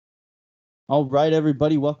All right,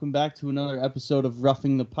 everybody, welcome back to another episode of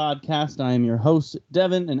Roughing the Podcast. I am your host,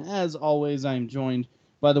 Devin, and as always, I am joined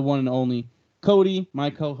by the one and only Cody, my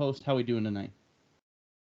co-host. How are we doing tonight?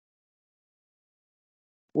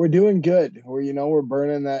 We're doing good. We're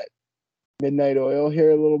burning that midnight oil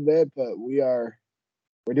here a little bit, but we're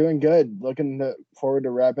doing good. Forward to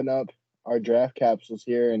wrapping up our draft capsules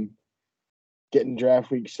here and getting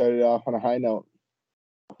draft week started off on a high note.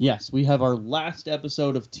 Yes, we have our last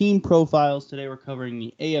episode of Team Profiles. Today we're covering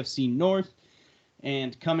the AFC North,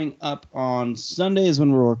 and coming up on Sunday is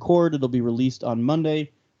when we'll record. It'll be released on Monday,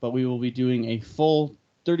 but we will be doing a full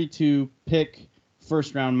 32-pick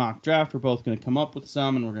first-round mock draft. We're both going to come up with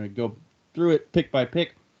some, and we're going to go through it pick by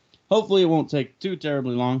pick. Hopefully it won't take too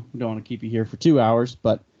terribly long. We don't want to keep you here for 2 hours,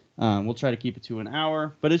 but we'll try to keep it to an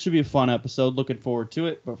hour. But it should be a fun episode. Looking forward to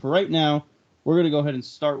it. But for right now, we're going to go ahead and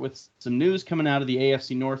start with some news coming out of the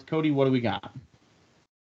AFC North. Cody, what do we got?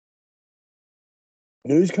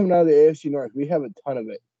 News coming out of the AFC North. We have a ton of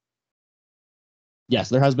it. Yes,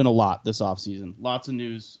 there has been a lot this offseason. Lots of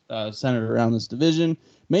news centered around this division,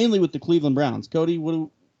 mainly with the Cleveland Browns. Cody,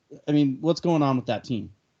 what's going on with that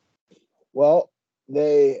team? Well,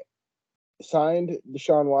 they signed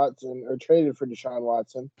Deshaun Watson, or traded for Deshaun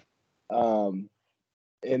Watson,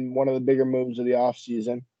 in one of the bigger moves of the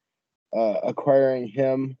offseason, acquiring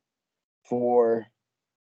him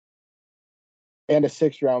and a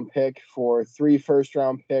 6th-round pick for 3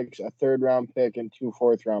 first-round picks, a 3rd-round pick, and 2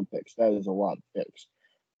 4th-round picks. That is a lot of picks.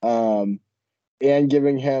 And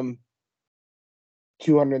giving him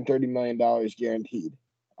 $230 million guaranteed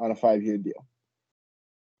on a 5-year deal.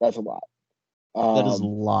 That's a lot. That is a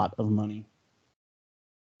lot of money.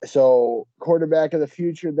 So, quarterback of the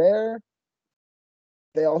future there.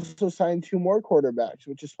 They also signed 2 more quarterbacks,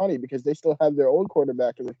 which is funny because they still have their old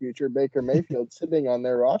quarterback of the future, Baker Mayfield, sitting on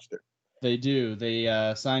their roster. They do. They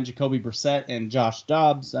signed Jacoby Brissett and Josh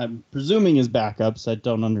Dobbs. I'm presuming his backups. I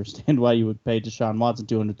don't understand why you would pay Deshaun Watson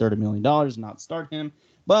 $230 million and not start him.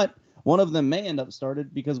 But one of them may end up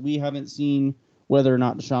started because we haven't seen whether or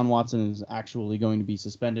not Deshaun Watson is actually going to be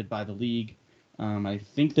suspended by the league. I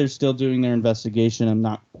think they're still doing their investigation. I'm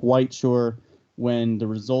not quite sure when the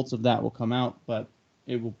results of that will come out, but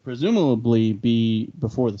it will presumably be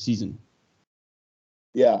before the season.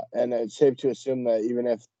 Yeah, and it's safe to assume that even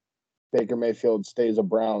if Baker Mayfield stays a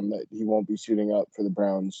Brown, that he won't be suiting up for the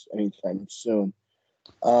Browns anytime soon.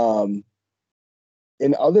 In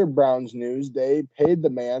other Browns news, they paid the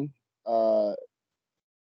man,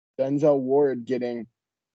 Denzel Ward, getting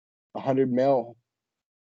 $100 million,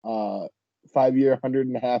 5-year,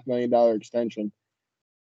 $100.5 million extension.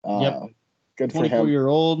 Yep. Good for him.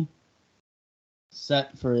 24-year-old,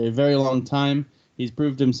 set for a very long time. He's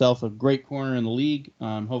proved himself a great corner in the league.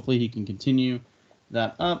 Hopefully he can continue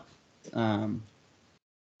that up.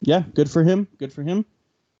 Good for him. Good for him.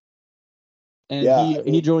 And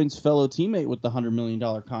he joins fellow teammate with the $100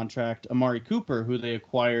 million contract, Amari Cooper, who they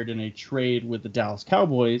acquired in a trade with the Dallas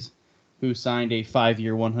Cowboys, who signed a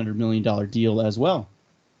 5-year, $100 million deal as well.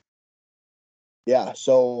 Yeah,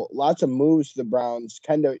 so lots of moves to the Browns.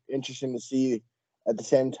 Kind of interesting to see at the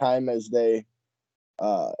same time as they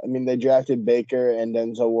drafted Baker and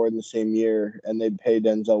Denzel Ward in the same year, and they paid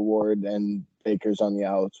Denzel Ward, and Baker's on the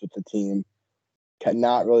outs with the team.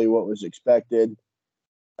 Not really what was expected,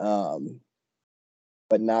 but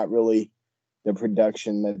not really the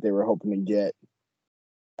production that they were hoping to get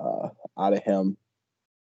out of him.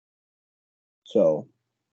 So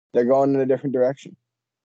they're going in a different direction.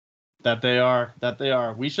 That they are.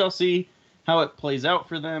 We shall see how it plays out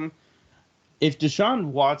for them. If Deshaun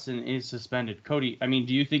Watson is suspended, Cody,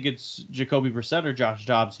 do you think it's Jacoby Brissett or Josh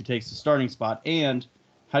Dobbs who takes the starting spot? And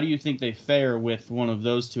how do you think they fare with one of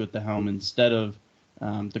those two at the helm instead of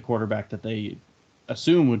the quarterback that they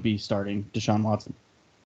assume would be starting, Deshaun Watson?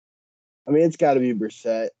 It's got to be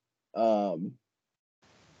Brissett.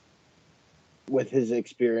 With his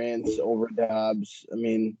experience over Dobbs,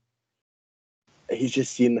 he's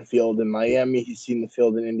just seen the field in Miami. He's seen the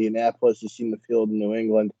field in Indianapolis. He's seen the field in New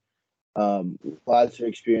England. Lots of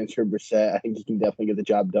experience for Brissett. I think he can definitely get the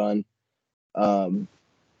job done.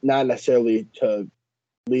 Not necessarily to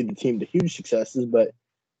lead the team to huge successes, but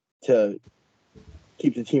to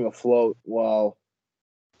keep the team afloat while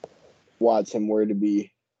Watson were to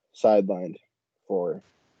be sidelined for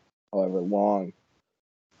however long.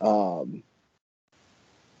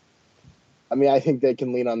 I think they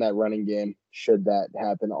can lean on that running game should that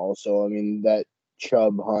happen also. That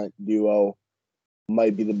Chubb-Hunt duo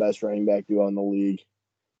might be the best running back duo in the league.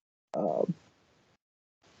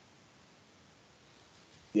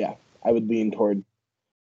 I would lean toward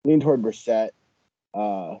Brissett,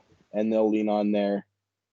 and they'll lean on their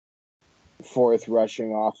fourth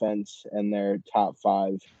rushing offense and their top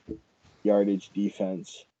 5 yardage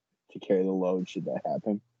defense to carry the load should that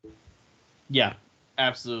happen. Yeah,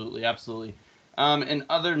 absolutely. In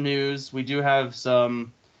other news, we do have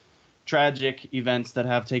some tragic events that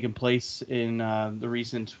have taken place in the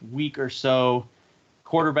recent week or so.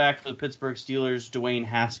 Quarterback for the Pittsburgh Steelers, Dwayne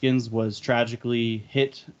Haskins, was tragically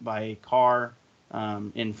hit by a car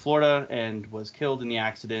in Florida and was killed in the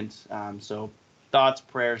accident. So thoughts,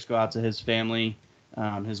 prayers go out to his family,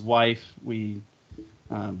 his wife. We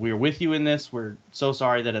are with you in this. We're so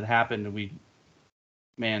sorry that it happened.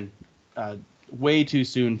 Way too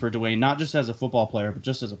soon for Dwayne, not just as a football player, but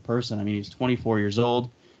just as a person. I mean, he's 24 years old.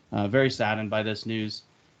 Very saddened by this news.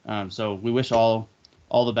 So we wish all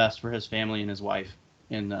the best for his family and his wife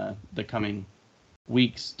in the coming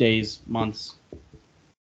weeks, days, months.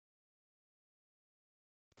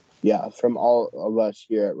 Yeah, from all of us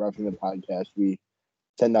here at Roughing the Podcast, we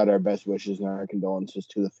send out our best wishes and our condolences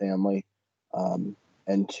to the family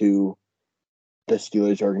and to the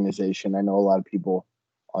Steelers organization. I know a lot of people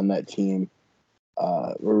on that team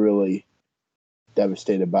were really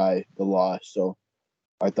devastated by the loss. So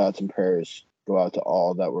our thoughts and prayers go out to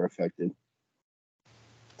all that were affected,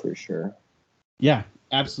 for sure. Yeah,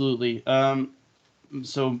 absolutely.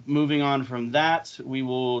 So moving on from that, we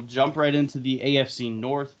will jump right into the AFC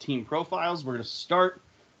North team profiles. We're going to start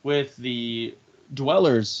with the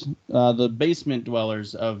dwellers, the basement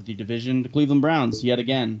dwellers of the division, the Cleveland Browns, yet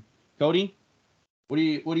again. Cody, what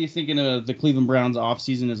are you thinking of the Cleveland Browns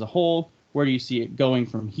offseason as a whole? Where do you see it going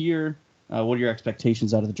from here? What are your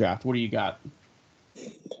expectations out of the draft? What do you got?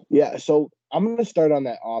 Yeah, so I'm going to start on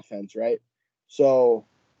that offense, right? So,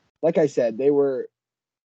 like I said, they were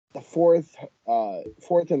the fourth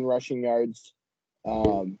in rushing yards,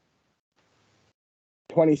 27th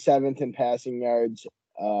in passing yards,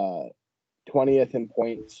 20th in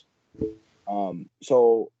points.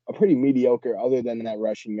 So a pretty mediocre other than that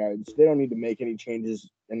rushing yards. They don't need to make any changes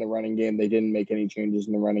in the running game. They didn't make any changes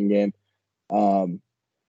in the running game.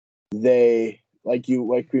 They, like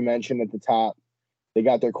we mentioned at the top, they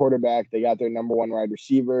got their quarterback, they got their number 1 wide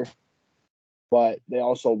receiver, but they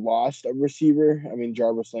also lost a receiver. I mean,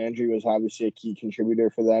 Jarvis Landry was obviously a key contributor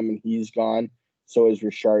for them, and he's gone. So is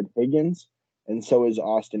Rashard Higgins, and so is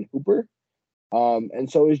Austin Hooper, and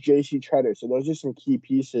so is J.C. Tretter. So those are some key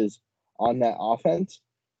pieces on that offense.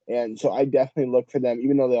 And so I definitely look for them,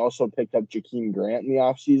 even though they also picked up Jakeem Grant in the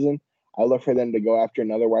offseason, I look for them to go after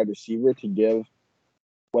another wide receiver to give,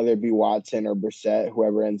 whether it be Watson or Brissett,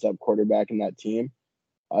 whoever ends up quarterbacking that team,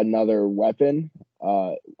 another weapon.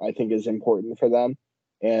 I think is important for them.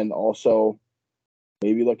 And also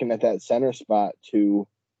maybe looking at that center spot to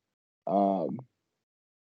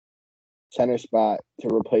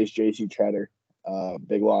replace J.C. Tretter.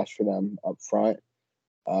 Big loss for them up front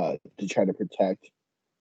to try to protect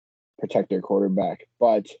their quarterback.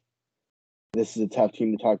 But this is a tough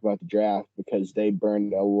team to talk about the draft because they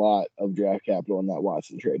burned a lot of draft capital in that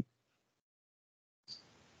Watson trade.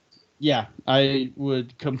 Yeah, I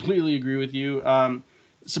would completely agree with you.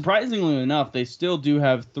 Surprisingly enough, they still do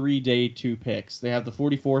have 3 day 2 picks. They have the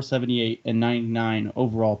 44, 78, and 99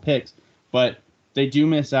 overall picks, but they do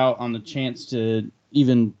miss out on the chance to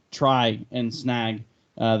even try and snag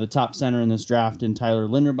the top center in this draft in Tyler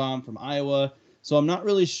Linderbaum from Iowa. So I'm not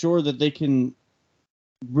really sure that they can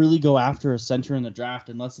really go after a center in the draft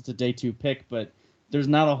unless it's a day 2 pick, but there's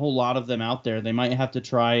not a whole lot of them out there. They might have to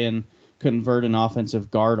try and convert an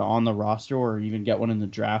offensive guard on the roster or even get one in the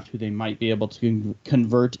draft who they might be able to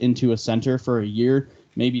convert into a center for a year,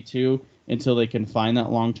 maybe 2, until they can find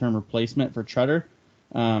that long-term replacement for Tretter.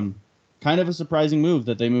 Kind of a surprising move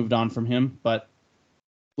that they moved on from him, but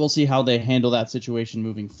we'll see how they handle that situation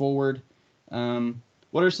moving forward.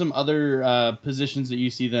 What are some other positions that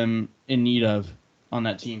you see them in need of on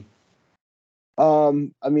that team?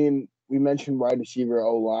 I mean, we mentioned wide receiver,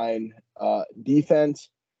 O-line, defense.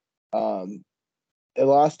 They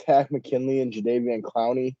lost Tack McKinley and Jadeveon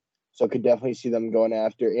Clowney, so could definitely see them going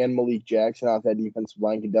after, and Malik Jackson off that defensive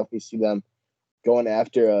line. Could definitely see them going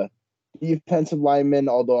after a defensive lineman,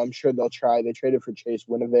 although I'm sure they'll try. They traded for Chase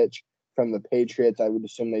Winovich from the Patriots. I would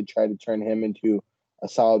assume they'd try to turn him into a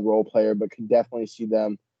solid role player, but could definitely see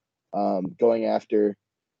them going after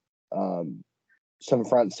some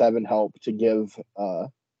front seven help to give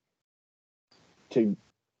to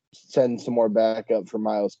send some more backup for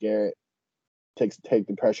Myles Garrett. Take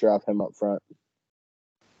the pressure off him up front.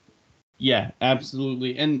 Yeah,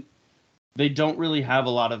 absolutely. And they don't really have a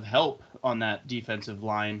lot of help on that defensive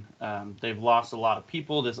line. They've lost a lot of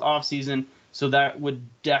people this offseason, so that would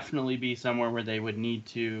definitely be somewhere where they would need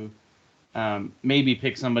to maybe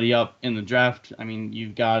pick somebody up in the draft. I mean,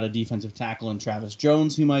 you've got a defensive tackle in Travis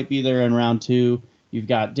Jones who might be there in round 2. You've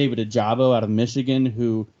got David Ajabo out of Michigan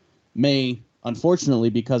who may, unfortunately,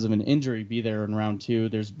 because of an injury, be there in round 2.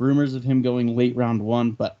 There's rumors of him going late round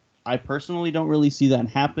 1, but I personally don't really see that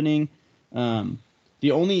happening.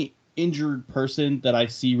 The only injured person that I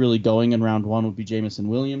see really going in round 1 would be Jameson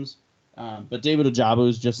Williams. But David Ajabo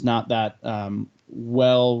is just not that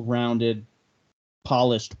well-rounded,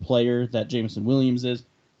 polished player that Jameson Williams is.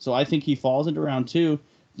 So I think he falls into round 2.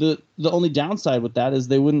 The only downside with that is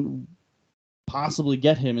they wouldn't possibly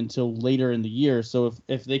get him until later in the year. So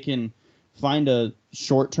if they can find a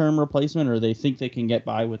short-term replacement or they think they can get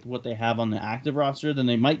by with what they have on the active roster, then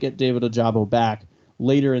they might get David Ajabo back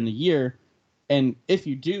later in the year. And if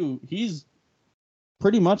you do, he's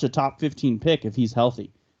pretty much a top 15 pick if he's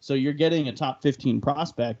healthy. So you're getting a top 15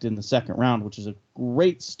 prospect in the second round, which is a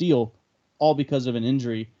great steal, all because of an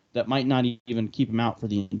injury that might not even keep him out for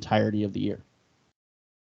the entirety of the year.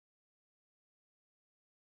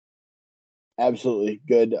 Absolutely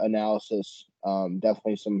good analysis.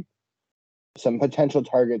 Definitely some potential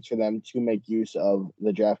targets for them to make use of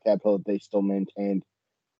the draft capital that they still maintained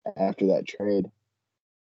after that trade.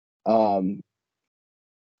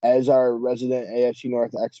 As our resident AFC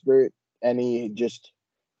North expert, any just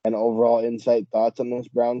an overall insight thoughts on this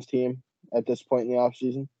Browns team at this point in the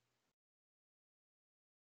offseason?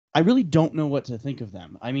 I really don't know what to think of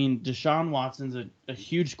them. I mean, Deshaun Watson's a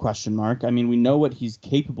huge question mark. I mean, we know what he's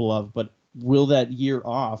capable of, but will that year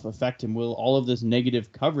off affect him? Will all of this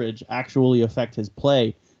negative coverage actually affect his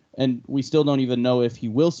play? And we still don't even know if he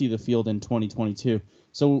will see the field in 2022.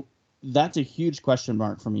 So that's a huge question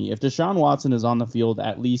mark for me. If Deshaun Watson is on the field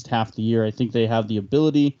at least half the year, I think they have the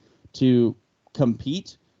ability to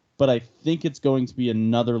compete, but I think it's going to be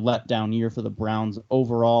another letdown year for the Browns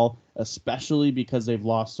overall, especially because they've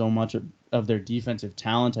lost so much of their defensive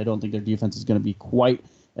talent. I don't think their defense is going to be quite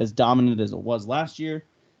as dominant as it was last year.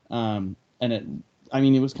 And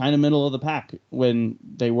it was kind of middle of the pack when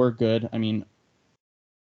they were good. I mean,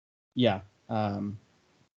 yeah.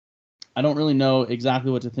 I don't really know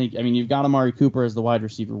exactly what to think. I mean, you've got Amari Cooper as the wide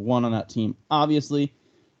receiver 1 on that team, obviously,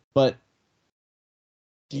 but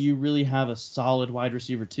do you really have a solid wide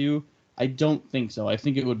receiver 2? I don't think so. I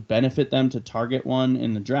think it would benefit them to target one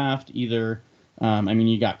in the draft. Either,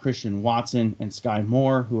 you got Christian Watson and Sky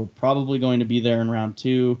Moore, who are probably going to be there in round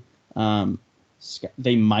 2.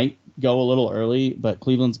 They might go a little early, but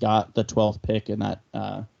Cleveland's got the 12th pick in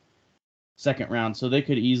that second round, so they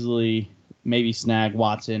could easily maybe snag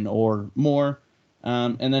Watson or Moore.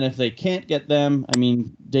 And then if they can't get them,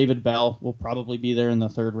 David Bell will probably be there in the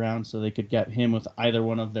 3rd round, so they could get him with either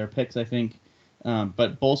one of their picks, I think.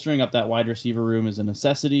 But bolstering up that wide receiver room is a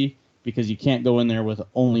necessity because you can't go in there with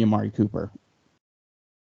only Amari Cooper.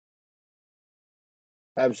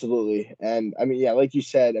 Absolutely. And, like you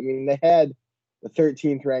said, they had the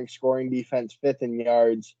 13th ranked scoring defense, 5th in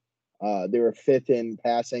yards. They were 5th in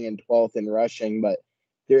passing and 12th in rushing, but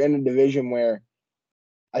they're in a division where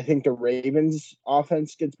I think the Ravens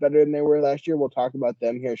offense gets better than they were last year. We'll talk about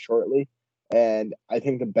them here shortly. And I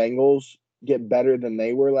think the Bengals get better than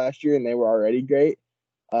they were last year, and they were already great.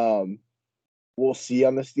 We'll see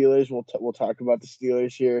on the Steelers. We'll talk about the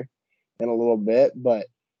Steelers here in a little bit, but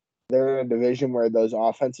they're in a division where those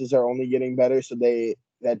offenses are only getting better, so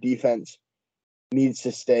that defense needs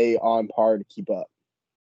to stay on par to keep up.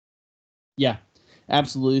 Yeah,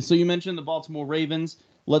 absolutely. So you mentioned the Baltimore Ravens.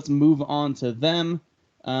 Let's move on to them.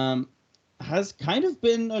 Has kind of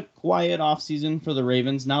been a quiet offseason for the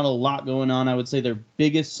Ravens. Not a lot going on. I would say their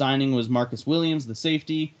biggest signing was Marcus Williams, the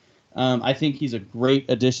safety. I think he's a great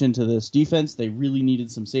addition to this defense. They really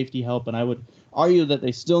needed some safety help, and I would argue that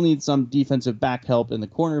they still need some defensive back help in the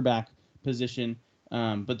cornerback position.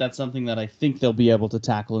 But that's something that I think they'll be able to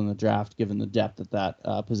tackle in the draft, given the depth at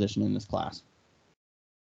that position in this class.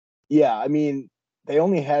 Yeah, they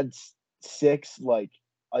only had 6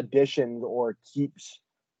 additions or keeps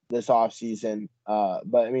this offseason.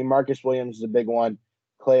 But Marcus Williams is a big one.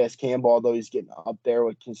 Calais Campbell, although he's getting up there,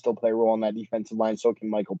 can still play a role on that defensive line. So can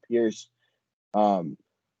Michael Pierce. So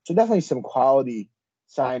definitely some quality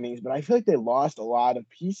signings, but I feel like they lost a lot of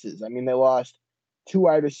pieces. They lost 2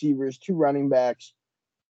 wide receivers, 2 running backs,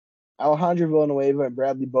 Alejandro Villanueva and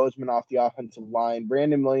Bradley Bozeman off the offensive line,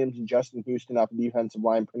 Brandon Williams and Justin Houston off the defensive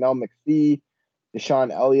line, Pernell McPhee,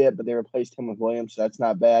 Deshaun Elliott, but they replaced him with Williams, so that's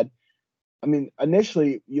not bad.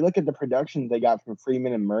 Initially, you look at the production they got from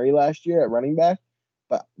Freeman and Murray last year at running back,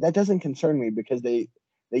 but that doesn't concern me because they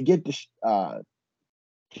get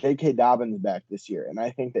J.K. Dobbins back this year, and I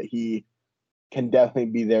think that he can definitely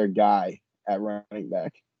be their guy at running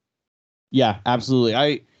back. Yeah,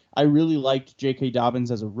 absolutely. I really liked J.K.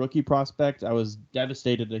 Dobbins as a rookie prospect. I was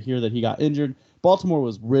devastated to hear that he got injured. Baltimore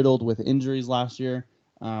was riddled with injuries last year,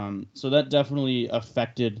 so that definitely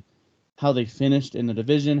affected how they finished in the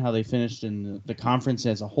division, how they finished in the conference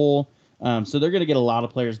as a whole. So they're going to get a lot of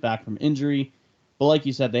players back from injury. But like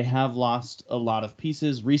you said, they have lost a lot of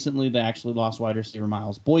pieces. Recently, they actually lost wide receiver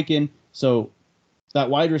Miles Boykin. So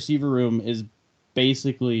that wide receiver room is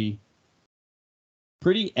basically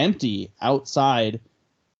pretty empty outside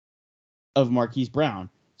of Marquise Brown.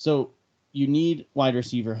 So you need wide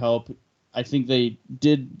receiver help. I think they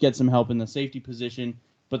did get some help in the safety position,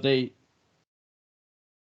 but they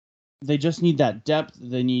just need that depth.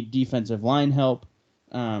 They need defensive line help.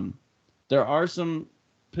 There are some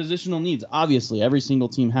positional needs. Obviously, every single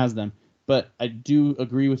team has them, but I do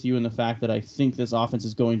agree with you in the fact that I think this offense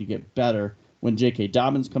is going to get better when J.K.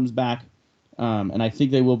 Dobbins comes back, and I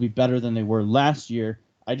think they will be better than they were last year.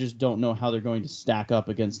 I just don't know how they're going to stack up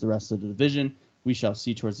against the rest of the division. We shall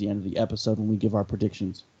see towards the end of the episode when we give our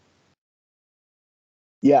predictions.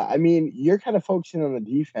 Yeah, I mean, you're kind of focusing on the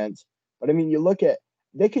defense, but I mean, you look at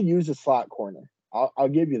they could use a slot corner. I'll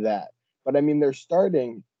give you that. But I mean, they're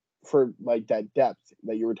starting for like that depth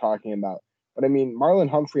that you were talking about. But I mean, Marlon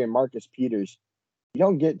Humphrey and Marcus Peters, you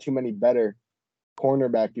don't get too many better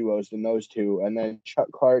cornerback duos than those two. And then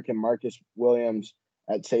Chuck Clark and Marcus Williams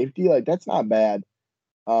at safety, like that's not bad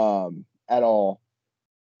at all.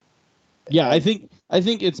 Yeah, I think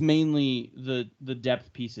it's mainly the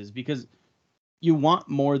depth pieces because you want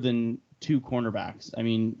more than two cornerbacks. I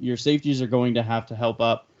mean, your safeties are going to have to help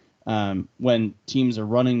up when teams are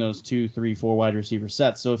running those 2, 3, 4 wide receiver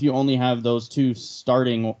sets. So if you only have those two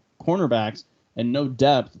starting cornerbacks and no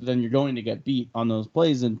depth, then you're going to get beat on those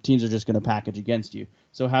plays, and teams are just going to package against you.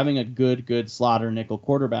 So having a good slot or nickel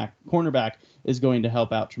cornerback is going to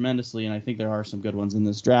help out tremendously, and I think there are some good ones in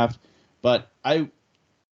this draft. But I'm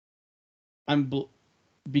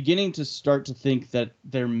beginning to start to think that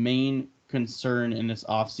their main concern in this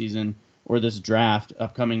offseason or this draft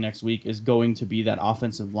upcoming next week is going to be that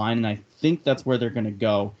offensive line, and I think that's where they're going to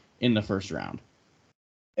go in the first round.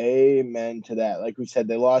 Amen to that. Like we said,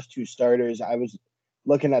 they lost 2 starters. I was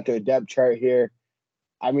looking at their depth chart here.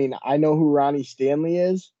 I mean, I know who Ronnie Stanley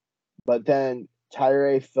is, but then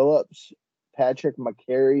Tyree Phillips, Patrick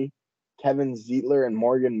McCary, Kevin Zeitler, and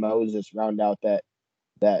Morgan Moses round out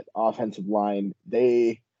that offensive line.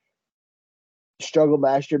 They struggled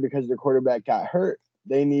last year because their quarterback got hurt.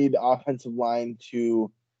 They need offensive line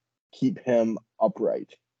to keep him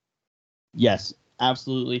upright. Yes,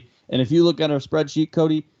 absolutely. And if you look at our spreadsheet,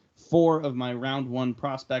 Cody, 4 of my round 1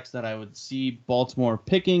 prospects that I would see Baltimore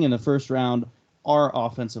picking in the first round are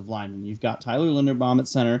offensive linemen. You've got Tyler Linderbaum at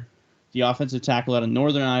center, the offensive tackle out of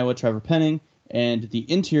Northern Iowa, Trevor Penning, and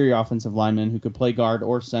the interior offensive lineman who could play guard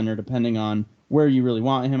or center depending on where you really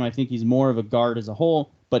want him. I think he's more of a guard as a whole,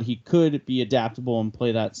 but he could be adaptable and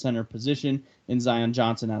play that center position in Zion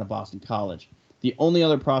Johnson out of Boston College. The only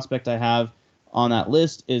other prospect I have on that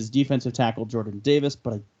list is defensive tackle Jordan Davis,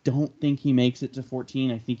 but I don't think he makes it to 14.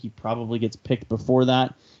 I think he probably gets picked before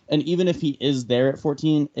that. And even if he is there at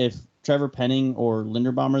 14, if Trevor Penning or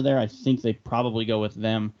Linderbaum are there, I think they probably go with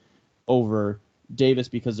them over Davis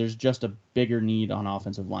because there's just a bigger need on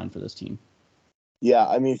offensive line for this team. Yeah,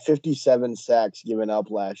 I mean, 57 sacks given up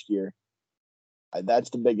last year. That's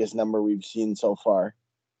the biggest number we've seen so far.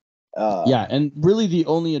 Yeah, and really the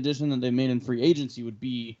only addition that they made in free agency would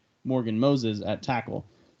be Morgan Moses at tackle.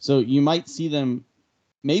 So you might see them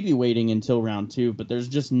maybe waiting until round 2, but there's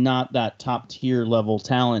just not that top tier level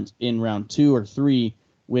talent in round 2 or 3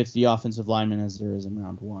 with the offensive linemen as there is in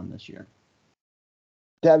round 1 this year.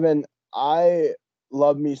 Devin, I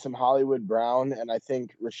love me some Hollywood Brown, and I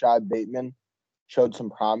think Rashad Bateman showed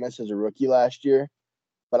some promise as a rookie last year,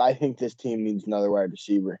 but I think this team needs another wide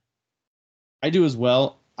receiver. I do as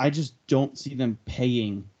well. I just don't see them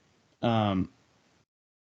paying a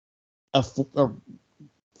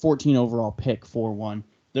 14 overall pick for one.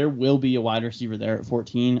 There will be a wide receiver there at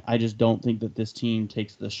 14. I just don't think that this team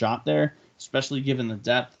takes the shot there, especially given the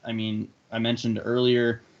depth. I mean, I mentioned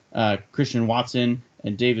earlier Christian Watson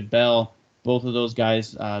and David Bell, both of those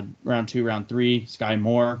guys, round 2, round 3, Sky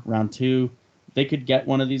Moore, round 2. They could get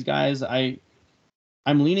one of these guys. I'm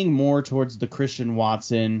leaning more towards the Christian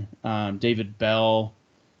Watson, David Bell,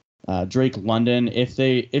 Drake London. If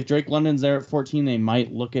Drake London's there at 14, they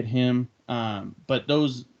might look at him. But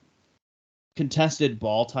those contested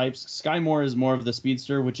ball types, Sky Moore is more of the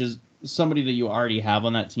speedster, which is somebody that you already have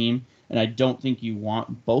on that team. And I don't think you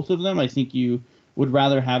want both of them. I think you would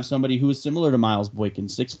rather have somebody who is similar to Miles Boykin,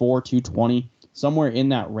 6'4", 220, somewhere in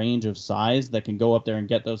that range of size that can go up there and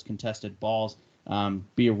get those contested balls,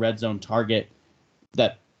 be a red zone target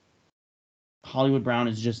that Hollywood Brown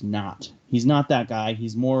is just not. He's not that guy.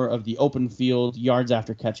 He's more of the open field, yards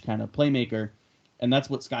after catch kind of playmaker. And that's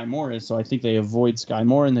what Sky Moore is. So I think they avoid Sky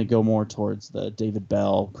Moore and they go more towards the David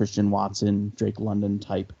Bell, Christian Watson, Drake London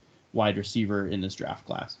type wide receiver in this draft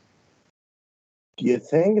class. Do you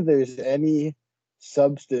think there's any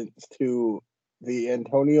substance to the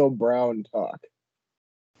Antonio Brown talk?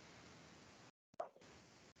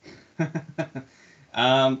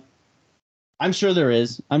 I'm sure there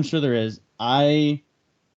is. I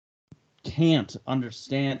can't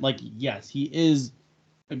understand. Like, yes, he is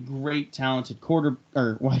a great, talented quarter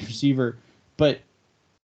or wide receiver, but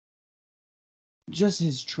just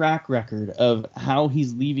his track record of how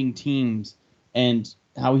he's leaving teams and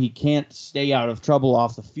how he can't stay out of trouble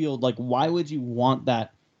off the field. Like, why would you want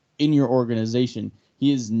that in your organization?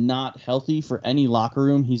 He is not healthy for any locker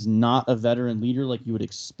room. He's not a veteran leader like you would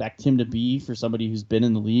expect him to be for somebody who's been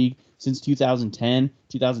in the league since 2010,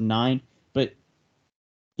 2009. But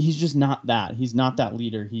he's just not that. He's not that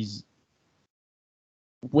leader. He's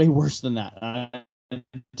way worse than that. I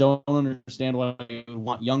don't understand why you would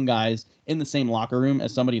want young guys in the same locker room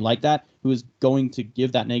as somebody like that who is going to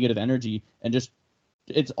give that negative energy and just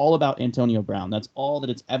it's all about Antonio Brown. That's all that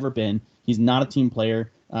it's ever been. He's not a team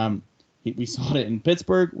player. We saw it in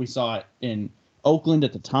Pittsburgh. We saw it in Oakland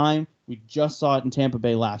at the time. We just saw it in Tampa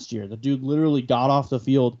Bay last year. The dude literally got off the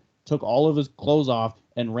field, took all of his clothes off,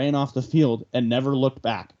 and ran off the field and never looked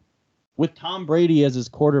back. With Tom Brady as his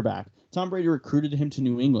quarterback, Tom Brady recruited him to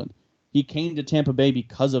New England. He came to Tampa Bay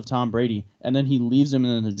because of Tom Brady, and then he leaves him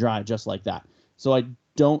in the dry just like that. So I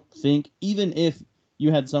don't think, even if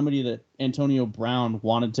you had somebody that Antonio Brown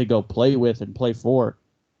wanted to go play with and play for,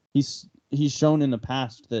 he's shown in the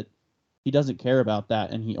past that he doesn't care about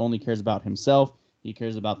that, and he only cares about himself. He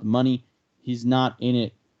cares about the money. He's not in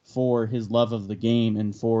it for his love of the game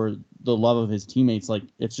and for the love of his teammates. Like,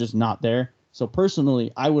 it's just not there. So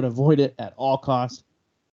personally, I would avoid it at all costs,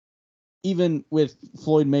 even with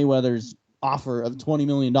Floyd Mayweather's offer of $20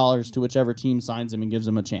 million to whichever team signs him and gives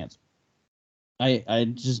him a chance.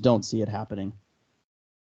 I just don't see it happening,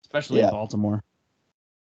 especially in Baltimore.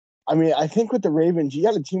 I mean, I think with the Ravens, you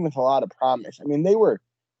got a team with a lot of promise. I mean,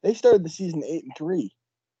 they started the season 8-3.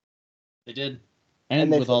 They did, and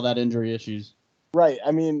with all that injury issues. Right.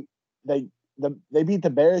 I mean, they beat the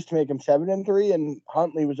Bears to make them 7-3, and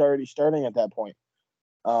Huntley was already starting at that point.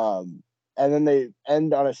 And then they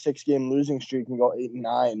end on a 6-game losing streak and go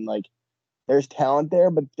 8-9. Like, there's talent there,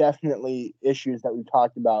 but definitely issues that we've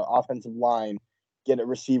talked about: offensive line, get a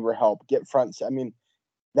receiver help, get fronts. I mean,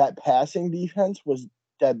 that passing defense was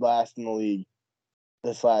dead last in the league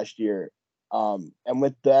this last year. And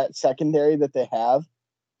with that secondary that they have,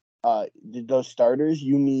 those starters,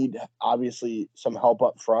 you need obviously some help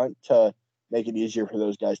up front to make it easier for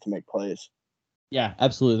those guys to make plays. Yeah,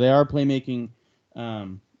 absolutely. They are playmaking,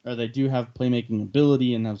 or they do have playmaking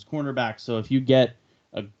ability in those cornerbacks. So if you get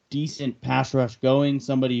a decent pass rush going,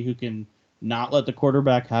 somebody who can not let the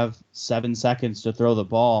quarterback have 7 seconds to throw the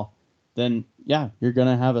ball, then yeah, you're going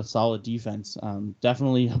to have a solid defense.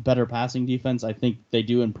 Definitely a better passing defense. I think they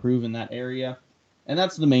do improve in that area. And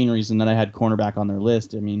that's the main reason that I had cornerback on their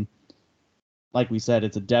list. I mean, like we said,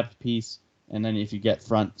 it's a depth piece. And then if you get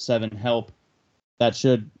front seven help, that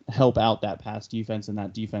should help out that pass defense and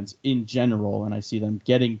that defense in general. And I see them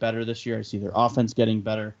getting better this year. I see their offense getting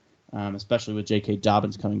better, especially with J.K.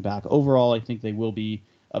 Dobbins coming back. Overall, I think they will be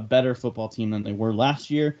a better football team than they were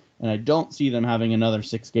last year. And I don't see them having another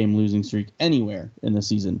 6-game losing streak anywhere in the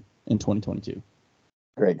season in 2022.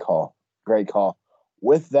 Great call.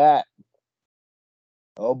 With that,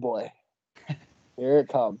 oh boy, here it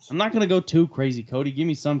comes. I'm not going to go too crazy, Cody. Give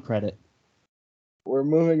me some credit. We're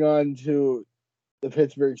moving on to the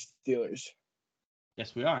Pittsburgh Steelers.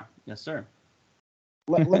 Yes, we are. Yes, sir.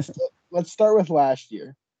 Let's start with last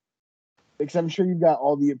year, because I'm sure you've got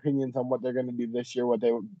all the opinions on what they're going to do this year, what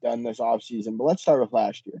they've done this offseason. But let's start with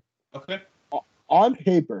last year. Okay. On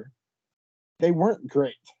paper, they weren't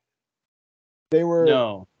great. They were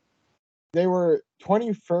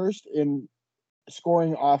 21st in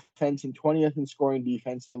scoring offense and 20th in scoring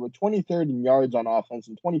defense. They were 23rd in yards on offense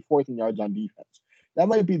and 24th in yards on defense. That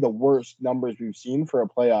might be the worst numbers we've seen for a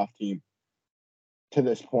playoff team to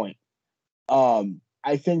this point.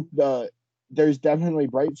 I think there's definitely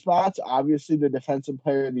bright spots. Obviously, the defensive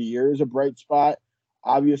player of the year is a bright spot.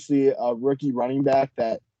 Obviously, a rookie running back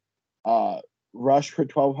that rushed for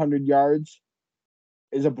 1,200 yards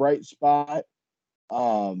is a bright spot.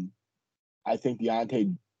 I think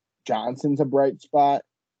Deontay Johnson's a bright spot.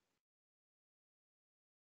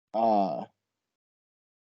 But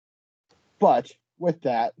with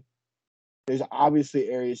that, there's obviously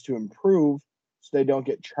areas to improve. so they don't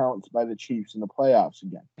get trounced by the Chiefs in the playoffs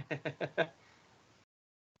again.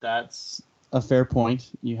 That's a fair point.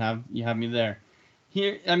 You have me there.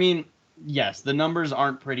 Here, I mean, yes, the numbers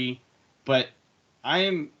aren't pretty, but I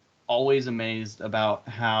am always amazed about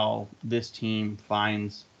how this team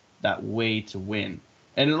finds that way to win.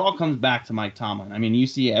 And it all comes back to Mike Tomlin. I mean, you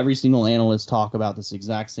see every single analyst talk about this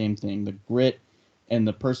exact same thing, the grit and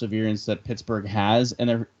the perseverance that Pittsburgh has, and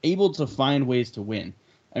they're able to find ways to win.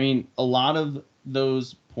 I mean, a lot of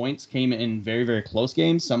those points came in very, very close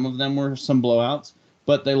games. Some of them were some blowouts,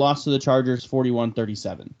 but they lost to the Chargers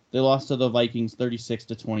 41-37. They lost to the Vikings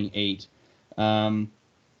 36-28.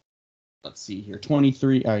 Let's see here,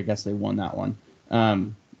 23. I guess they won that one.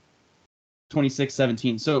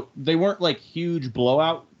 26-17. So they weren't like huge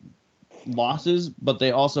blowout losses, but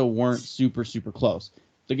they also weren't super, super close.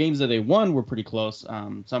 The games that they won were pretty close.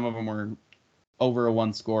 Some of them were over a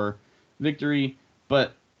one-score victory,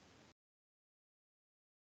 but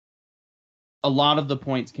a lot of the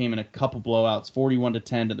points came in a couple blowouts,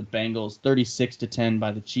 41-10 to the Bengals, 36-10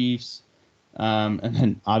 by the Chiefs. And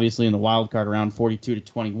then obviously in the wild card round,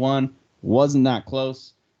 42-21. Wasn't that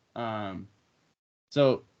close.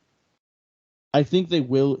 So I think they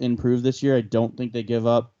will improve this year. I don't think they give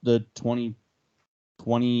up the 20,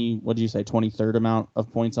 what did you say, 23rd amount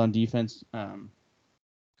of points on defense, or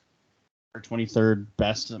 23rd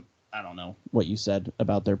best. I don't know what you said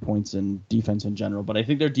about their points in defense in general, but I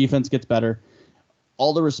think their defense gets better.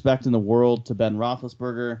 All the respect in the world to Ben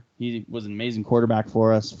Roethlisberger. He was an amazing quarterback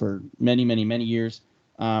for us for many, many, many years.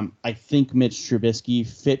 I think Mitch Trubisky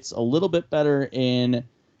fits a little bit better in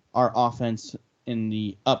our offense in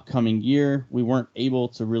the upcoming year. We weren't able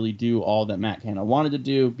to really do all that Matt Canada wanted to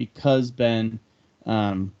do because Ben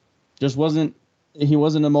just wasn't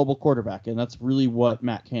a mobile quarterback, and that's really what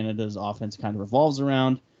Matt Canada's offense kind of revolves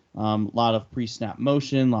around. A lot of pre-snap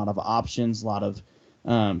motion, a lot of options, a lot of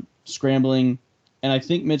scrambling. And I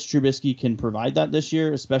think Mitch Trubisky can provide that this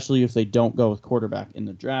year, especially if they don't go with quarterback in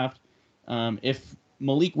the draft. If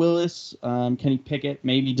Malik Willis, Kenny Pickett,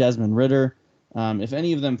 maybe Desmond Ridder, if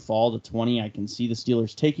any of them fall to 20, I can see the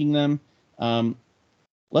Steelers taking them.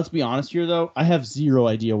 Let's be honest here, though. I have zero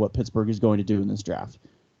idea what Pittsburgh is going to do in this draft.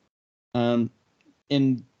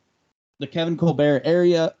 In the Kevin Colbert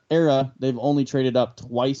era, they've only traded up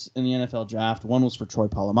twice in the NFL draft. One was for Troy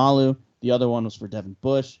Polamalu. The other one was for Devin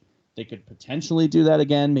Bush. They could potentially do that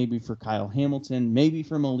again, maybe for Kyle Hamilton, maybe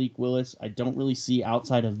for Malik Willis. I don't really see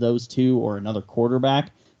outside of those two or another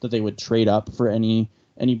quarterback that they would trade up for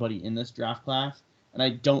anybody in this draft class. And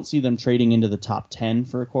I don't see them trading into the top 10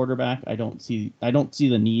 for a quarterback. I don't see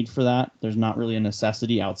the need for that. There's not really a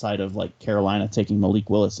necessity outside of like Carolina taking Malik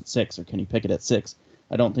Willis at 6 or Kenny Pickett at 6.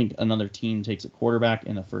 I don't think another team takes a quarterback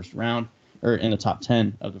in the first round, or in the top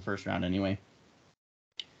 10 of the first round anyway.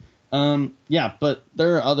 But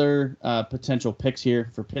there are other potential picks here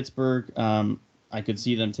for Pittsburgh. I could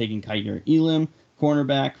see them taking Kaiir Elam,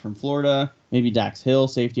 cornerback from Florida, maybe Dax Hill,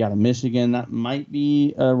 safety out of Michigan. That might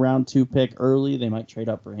be a round 2 pick early. They might trade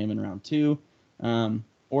up for him in round 2,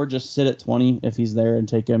 or just sit at 20 if he's there and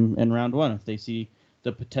take him in round 1 if they see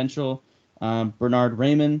the potential. Bernard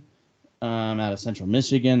Raymond out of Central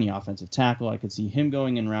Michigan, the offensive tackle. I could see him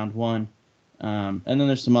going in round 1. And then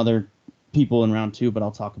there's some other people in round 2, but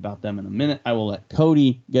I'll talk about them in a minute. I will let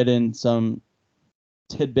Cody get in some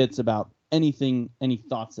tidbits about any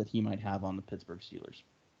thoughts that he might have on the Pittsburgh Steelers.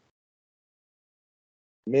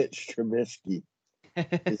 Mitch Trubisky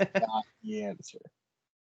is not the answer.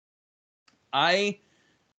 I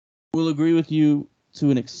will agree with you to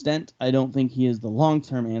an extent. I don't think he is the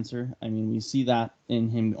long-term answer. I mean, we see that in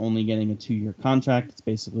him only getting a 2-year contract. It's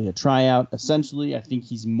basically a tryout, essentially. I think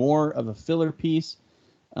he's more of a filler piece.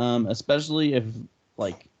 Especially if,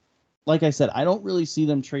 like I said, I don't really see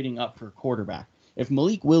them trading up for a quarterback. If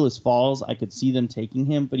Malik Willis falls, I could see them taking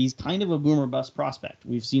him, but he's kind of a boomer bust prospect.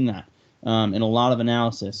 We've seen that in a lot of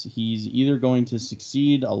analysis. He's either going to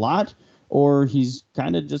succeed a lot, or he's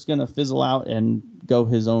kind of just going to fizzle out and go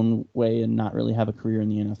his own way and not really have a career in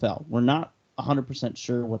the NFL. We're not 100%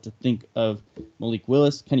 sure what to think of Malik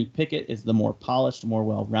Willis. Kenny Pickett is the more polished, more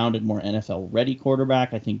well-rounded, more NFL-ready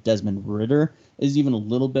quarterback. I think Desmond Ridder is even a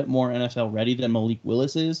little bit more NFL-ready than Malik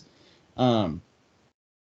Willis is. But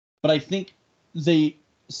I think they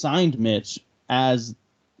signed Mitch as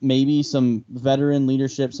maybe some veteran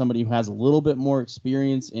leadership, somebody who has a little bit more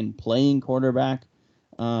experience in playing quarterback.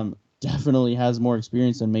 Definitely has more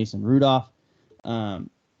experience than Mason Rudolph.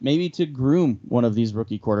 Maybe to groom one of these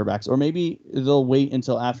rookie quarterbacks, or maybe they'll wait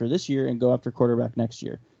until after this year and go after quarterback next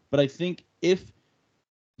year. But I think if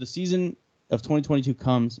the season of 2022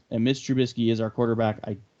 comes and Mitch Trubisky is our quarterback,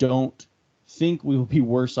 I don't think we will be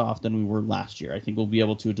worse off than we were last year. I think we'll be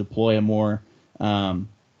able to deploy a more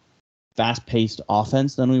fast-paced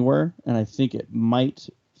offense than we were, and I think it might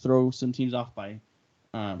throw some teams off in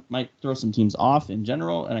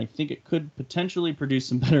general, and I think it could potentially produce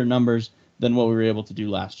some better numbers than what we were able to do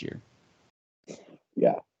last year.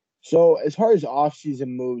 Yeah. So as far as offseason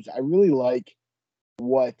moves, I really like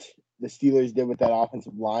what the Steelers did with that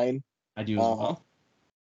offensive line. I do as well.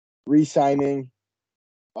 Re-signing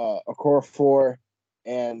Okorafor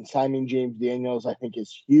and signing James Daniels, I think,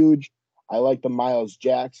 is huge. I like the Miles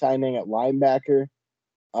Jack signing at linebacker.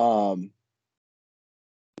 I'm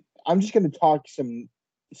just going to talk some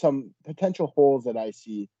potential holes that I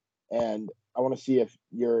see, and I want to see if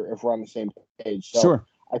we're on the same page. So sure.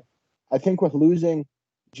 I think with losing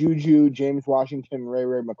Juju, James Washington, Ray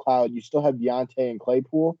McLeod, you still have Deontay and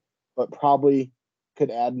Claypool, but probably could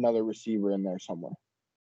add another receiver in there somewhere.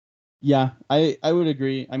 Yeah, I would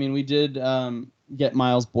agree. I mean, we did get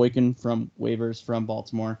Miles Boykin from waivers from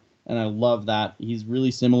Baltimore, and I love that. He's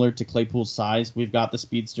really similar to Claypool's size. We've got the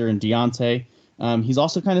speedster in Deontay. He's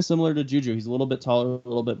also kind of similar to Juju. He's a little bit taller, a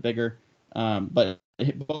little bit bigger, but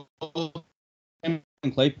both him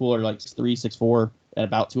and Claypool are like 6'3", 6'4", at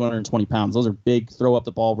about 220 pounds. Those are big, throw up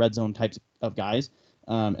the ball, red zone types of guys.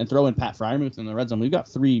 And throw in Pat Freiermuth in the red zone. We've got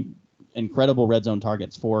 3 incredible red zone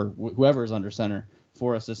targets for whoever is under center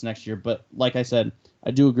for us this next year. But like I said,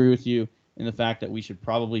 I do agree with you in the fact that we should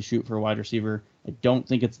probably shoot for a wide receiver. I don't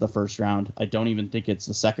think it's the first round. I don't even think it's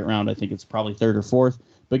the second round. I think it's probably third or fourth.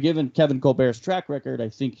 But given Kevin Colbert's track record, I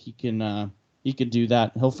think he can do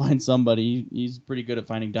that. He'll find somebody. He's pretty good at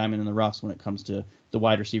finding diamond in the roughs when it comes to the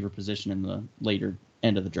wide receiver position in the later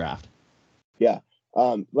end of the draft. Yeah.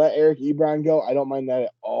 Let Eric Ebron go. I don't mind that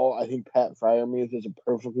at all. I think Pat Freiermuth is a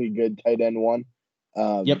perfectly good tight end one.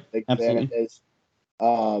 Yep, absolutely.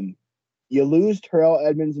 You lose Terrell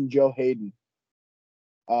Edmonds and Joe Hayden.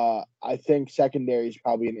 I think secondary is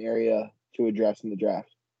probably an area to address in the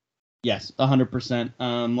draft. Yes,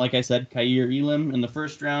 100%. Like I said, Kaiir Elam in the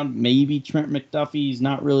first round, maybe Trent McDuffie. He's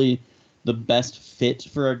not really the best fit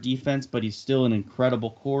for our defense, but he's still an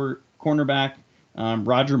incredible cornerback.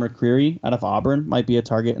 Roger McCreary out of Auburn might be a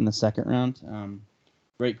target in the second round.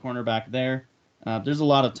 Great cornerback there. There's a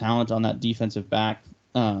lot of talent on that defensive back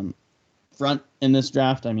front in this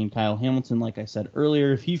draft. I mean, Kyle Hamilton, like I said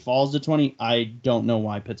earlier, if he falls to 20, I don't know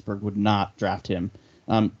why Pittsburgh would not draft him.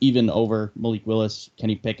 Even over Malik Willis,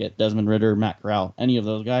 Kenny Pickett, Desmond Ridder, Matt Corral, any of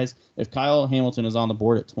those guys. If Kyle Hamilton is on the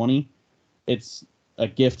board at 20, it's a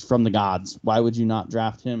gift from the gods. Why would you not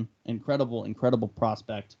draft him? Incredible, incredible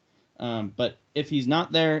prospect. But if he's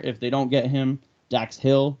not there, if they don't get him, Dax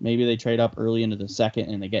Hill, maybe they trade up early into the second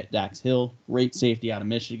and they get Dax Hill, great safety out of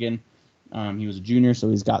Michigan. He was a junior, so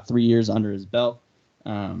he's got 3 years under his belt.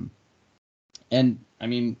 And, I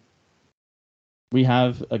mean, we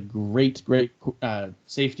have a great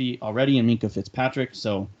safety already in Minkah Fitzpatrick,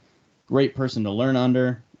 so great person to learn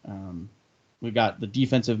under. We've got the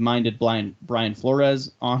defensive-minded Brian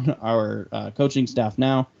Flores on our coaching staff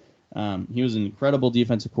now. He was an incredible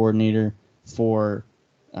defensive coordinator for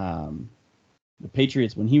the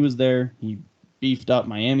Patriots when he was there. He beefed up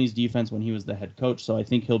Miami's defense when he was the head coach, so I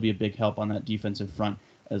think he'll be a big help on that defensive front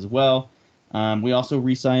as well. We also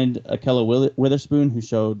re-signed Akella Witherspoon, who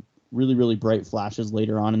showed really, really bright flashes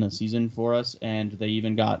later on in the season for us, and they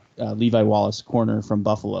even got Levi Wallace, corner from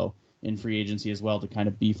Buffalo, in free agency as well to kind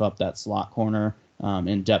of beef up that slot corner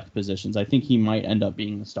in depth positions. I think he might end up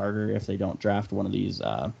being the starter if they don't draft one of these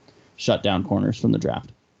shutdown corners from the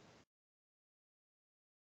draft.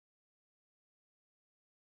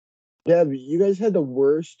 Yeah, but you guys had the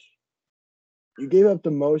worst. You gave up the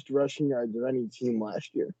most rushing yards of any team last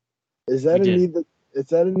year. Is that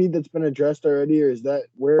a need that's been addressed already, or is that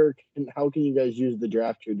how can you guys use the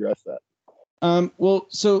draft to address that? Well,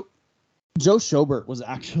 so Joe Schobert was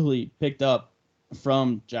actually picked up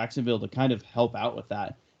from Jacksonville to kind of help out with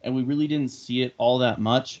that, and we really didn't see it all that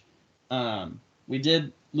much. We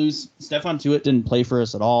did lose Stephon Tuitt, didn't play for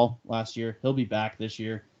us at all last year. He'll be back this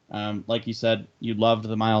year. Like you said, you loved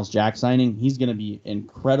the Miles Jack signing. He's going to be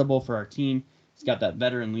incredible for our team. He's got that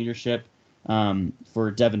veteran leadership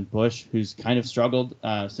for Devin Bush, who's kind of struggled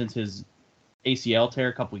since his ACL tear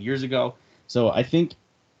a couple years ago. So I think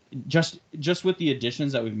just with the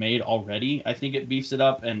additions that we've made already, I think it beefs it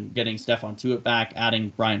up, and getting Stephon Tuitt back,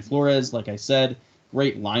 adding Brian Flores, like I said,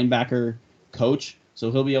 great linebacker coach.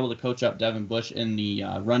 So he'll be able to coach up Devin Bush in the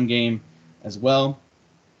run game as well.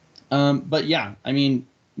 But yeah, I mean,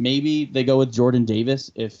 maybe they go with Jordan Davis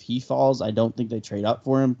if he falls. I don't think they trade up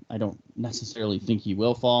for him. I don't necessarily think he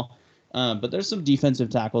will fall. But there's some defensive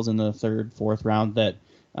tackles in the third, fourth round that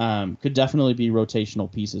could definitely be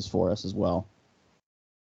rotational pieces for us as well.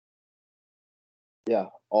 Yeah,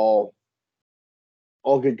 all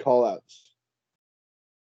good call-outs.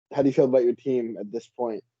 How do you feel about your team at this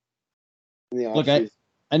point in the Look, offseason?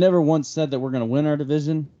 I never once said that we're going to win our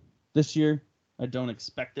division this year. I don't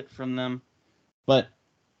expect it from them. But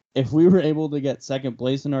if we were able to get second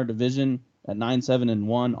place in our division at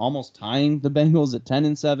 9-7-1, almost tying the Bengals at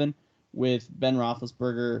 10-7 with Ben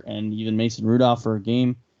Roethlisberger and even Mason Rudolph for a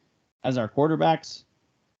game as our quarterbacks,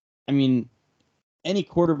 I mean, any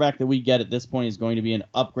quarterback that we get at this point is going to be an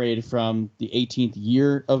upgrade from the 18th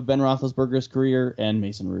year of Ben Roethlisberger's career and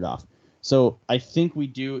Mason Rudolph. So I think we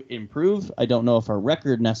do improve. I don't know if our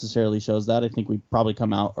record necessarily shows that. I think we probably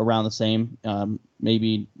come out around the same,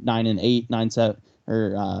 maybe 9-8, 9-7,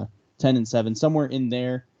 or 10-7, somewhere in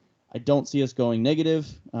there. I don't see us going negative.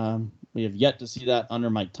 We have yet to see that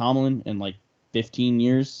under Mike Tomlin in like 15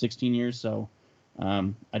 years, 16 years. So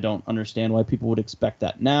I don't understand why people would expect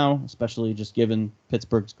that now, especially just given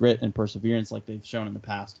Pittsburgh's grit and perseverance like they've shown in the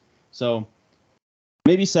past. So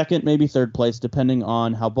maybe second, maybe third place, depending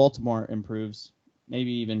on how Baltimore improves.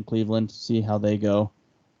 Maybe even Cleveland, see how they go.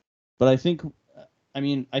 But I think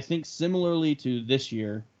similarly to this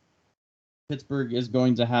year, Pittsburgh is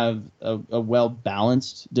going to have a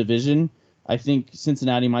well-balanced division. I think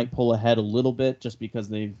Cincinnati might pull ahead a little bit just because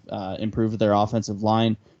they've improved their offensive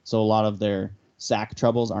line. So a lot of their sack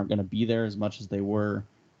troubles aren't going to be there as much as they were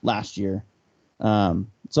last year.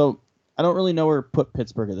 So I don't really know where to put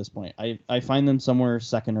Pittsburgh at this point. I find them somewhere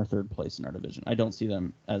second or third place in our division. I don't see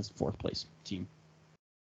them as fourth place team.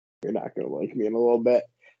 You're not going to like me in a little bit,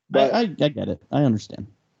 but I get it. I understand.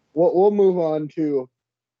 We'll move on to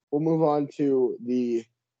the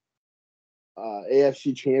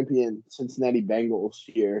AFC champion Cincinnati Bengals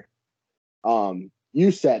here.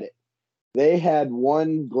 You said it. They had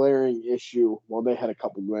one glaring issue. Well, they had a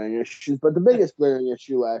couple glaring issues, but the biggest glaring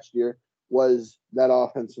issue last year was that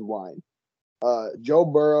offensive line. Joe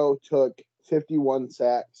Burrow took 51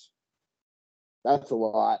 sacks. That's a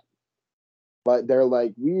lot. But they're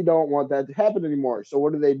like, we don't want that to happen anymore. So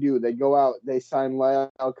what do? They go out, they sign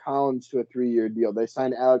Lyle Collins to a 3-year deal. They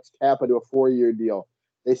sign Alex Kappa to a 4-year deal.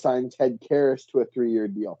 They sign Ted Karras to a 3-year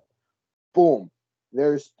deal. Boom.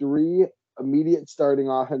 There's 3 immediate starting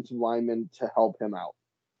offensive linemen to help him out.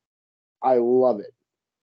 I love it.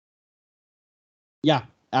 Yeah,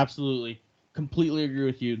 absolutely. Completely agree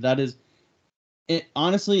with you. That is it.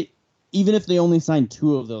 Honestly, even if they only sign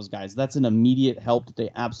 2 of those guys, that's an immediate help that they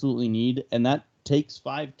absolutely need. And that takes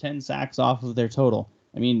 5-10 sacks off of their total.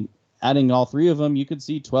 I mean, adding all 3 of them, you could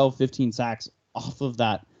see 12-15 sacks off of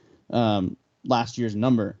that last year's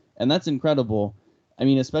number. And that's incredible. I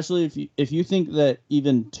mean, especially if you think that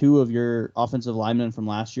even 2 of your offensive linemen from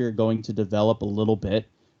last year are going to develop a little bit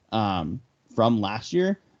from last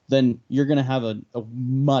year, then you're going to have a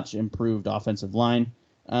much improved offensive line.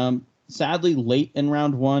 Sadly, late in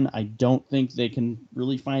round 1, I don't think they can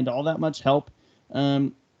really find all that much help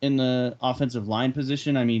in the offensive line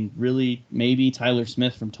position. I mean, really, maybe Tyler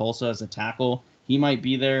Smith from Tulsa as a tackle. He might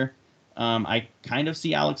be there. I kind of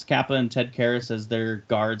see Alex Kappa and Ted Karras as their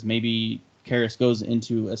guards. Maybe Karras goes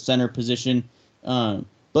into a center position.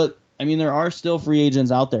 But, I mean, there are still free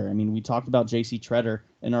agents out there. I mean, we talked about J.C. Treader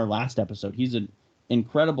in our last episode. He's an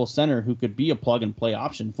incredible center who could be a plug-and-play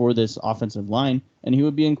option for this offensive line, and he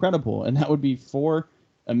would be incredible. And that would be 4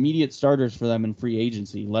 immediate starters for them in free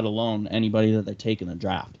agency, let alone anybody that they take in the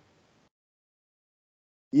draft.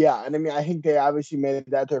 Yeah, and I mean, I think they obviously made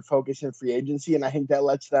that their focus in free agency, and I think that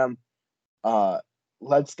lets them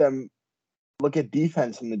look at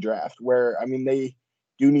defense in the draft, where, I mean, they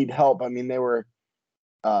do need help. I mean, they were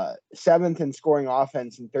 7th in scoring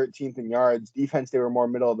offense and 13th in yards. Defense, they were more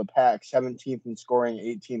middle of the pack, 17th in scoring,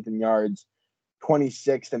 18th in yards,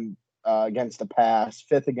 26th in, against the pass,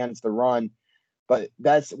 5th against the run. But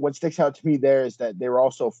that's what sticks out to me there is that they were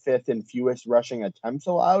also 5th in fewest rushing attempts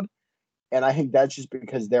allowed. And I think that's just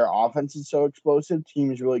because their offense is so explosive.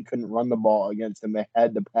 Teams really couldn't run the ball against them. They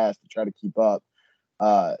had to pass to try to keep up.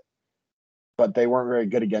 But they weren't very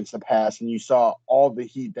good against the pass. And you saw all the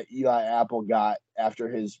heat that Eli Apple got after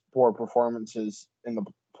his poor performances in the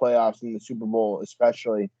playoffs and the Super Bowl,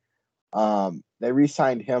 especially. They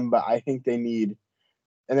re-signed him, but I think they need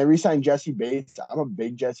 – and they re-signed Jesse Bates. I'm a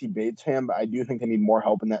big Jesse Bates fan, but I do think they need more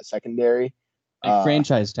help in that secondary. They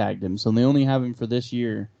franchise tagged him, so they only have him for this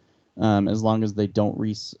year as long as they don't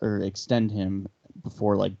extend him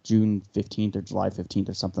before like June 15th or July 15th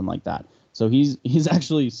or something like that. So he's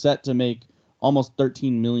actually set to make almost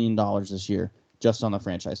 $13 million this year just on the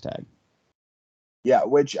franchise tag. Yeah,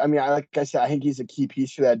 which, I mean, like I said, I think he's a key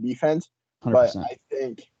piece for that defense. 100%. But I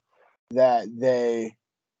think that they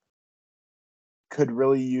could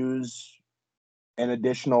really use an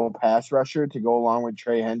additional pass rusher to go along with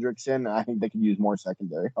Trey Hendrickson. I think they could use more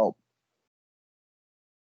secondary help.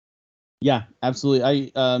 Yeah,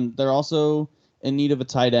 absolutely. They're also in need of a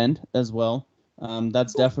tight end as well.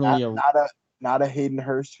 That's definitely not a Hayden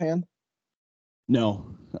Hurst fan.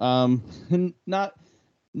 No, not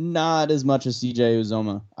as much as CJ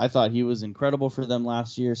Uzoma. I thought he was incredible for them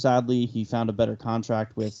last year. Sadly, he found a better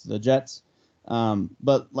contract with the Jets.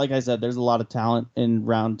 But like I said, there's a lot of talent in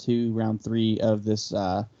round 2, round 3 of this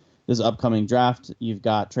upcoming draft. You've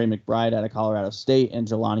got Trey McBride out of Colorado State and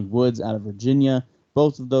Jelani Woods out of Virginia.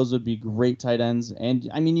 Both of those would be great tight ends, and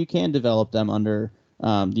I mean you can develop them under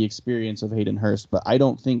the experience of Hayden Hurst. But I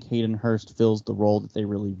don't think Hayden Hurst fills the role that they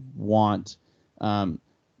really want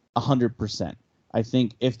 100%. I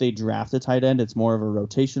think if they draft a tight end, it's more of a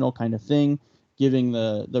rotational kind of thing, giving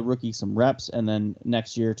the rookie some reps, and then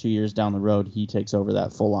next year, 2 years down the road, he takes over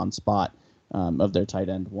that full-on spot of their tight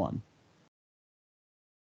end 1.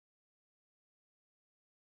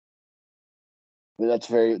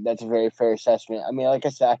 That's a very fair assessment. I mean, like I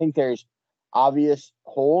said, I think there's obvious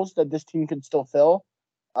holes that this team could still fill,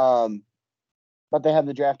 but they have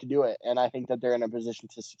the draft to do it, and I think that they're in a position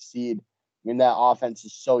to succeed. I mean, that offense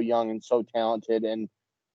is so young and so talented, and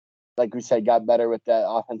like we said, got better with that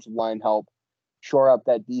offensive line help, shore up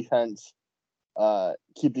that defense,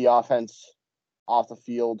 keep the offense off the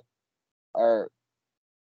field or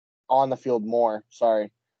on the field more.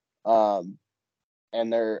 Sorry,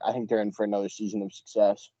 and I think they're in for another season of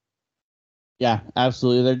success. Yeah,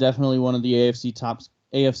 absolutely. They're definitely one of the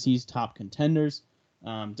AFC's top contenders.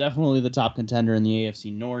 Definitely the top contender in the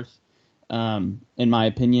AFC North, in my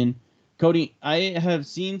opinion. Cody, I have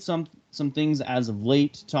seen some things as of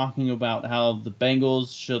late talking about how the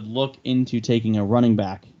Bengals should look into taking a running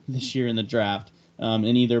back this year in the draft, in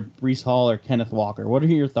either Breece Hall or Kenneth Walker. What are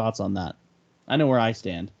your thoughts on that? I know where I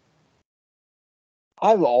stand.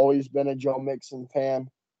 I've always been a Joe Mixon fan.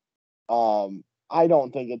 I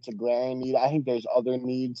don't think it's a glaring need. I think there's other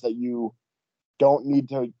needs that you don't need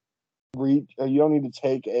to reach, or you don't need to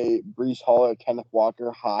take a Breece Hall or Kenneth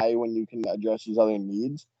Walker high when you can address these other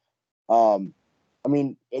needs. I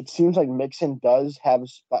mean, it seems like Mixon does have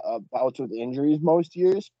bouts with injuries most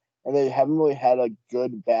years, and they haven't really had a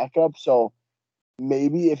good backup. So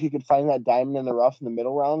maybe if you could find that diamond in the rough in the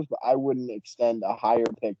middle rounds, but I wouldn't extend a higher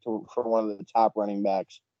pick for one of the top running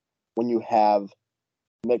backs when you have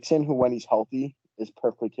Mixon, who when he's healthy is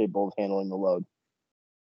perfectly capable of handling the load.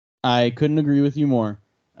 I couldn't agree with you more.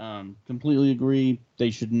 Completely agree.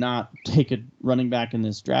 They should not take a running back in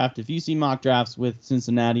this draft. If you see mock drafts with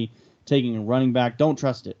Cincinnati taking a running back, don't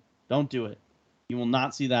trust it. Don't do it. You will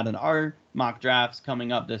not see that in our mock drafts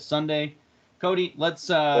coming up this Sunday. Cody, let's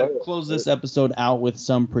close this episode out with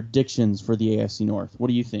some predictions for the AFC North. What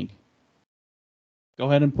do you think? Go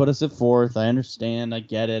ahead and put us at 4th. I understand. I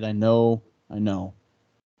get it. I know. I'm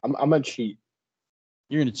going to cheat.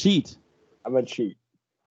 You're going to cheat? I'm going to cheat.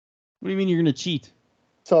 What do you mean you're going to cheat?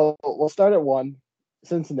 So we'll start at 1,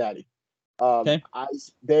 Cincinnati. Okay.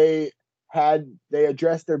 They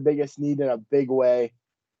addressed their biggest need in a big way.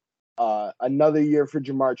 Another year for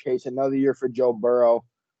Jamar Chase, another year for Joe Burrow.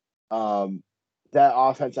 That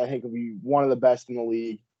offense, I think, will be one of the best in the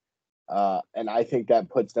league. And I think that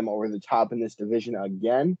puts them over the top in this division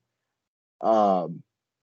again.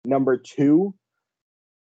 Number 2,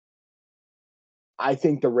 I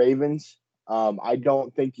think the Ravens. I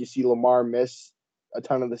don't think you see Lamar miss a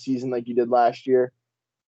ton of the season like you did last year.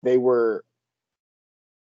 They were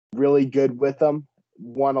really good with them.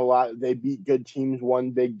 Won a lot. They beat good teams,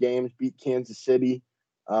 won big games, beat Kansas City.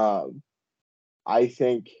 I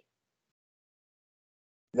think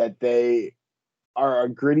that they are a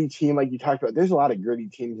gritty team, like you talked about. There's a lot of gritty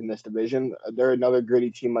teams in this division. They're another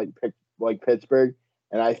gritty team like Pittsburgh,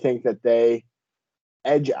 and I think that they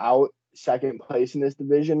edge out second place in this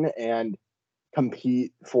division and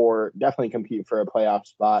definitely compete for a playoff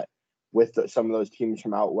spot with some of those teams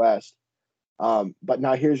from out west. But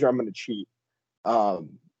now here's where I'm going to cheat.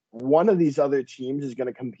 One of these other teams is going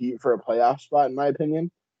to compete for a playoff spot, in my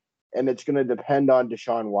opinion, and it's going to depend on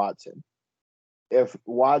Deshaun Watson. If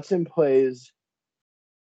Watson plays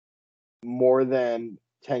more than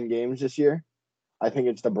 10 games this year, I think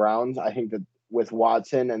it's the Browns. I think that with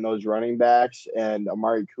Watson and those running backs and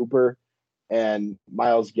Amari Cooper and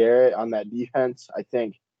Myles Garrett on that defense, I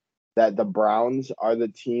think that the Browns are the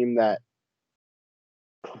team that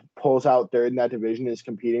pulls out third in that division, is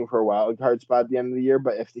competing for a wild card spot at the end of the year.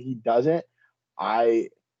 But if he doesn't, I'm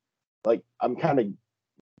kind of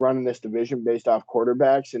running this division based off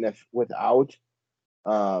quarterbacks, and if without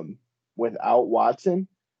Watson,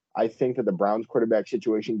 I think that the Browns quarterback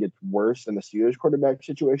situation gets worse than the Steelers quarterback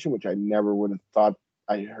situation, which I never would have thought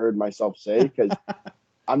I heard myself say because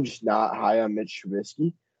I'm just not high on Mitch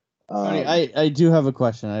Trubisky. I do have a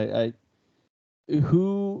question. I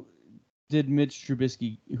who did Mitch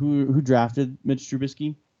Trubisky? Who drafted Mitch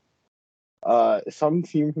Trubisky? Some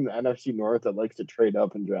team from the NFC North that likes to trade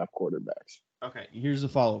up and draft quarterbacks. Okay, here's a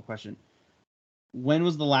follow-up question. When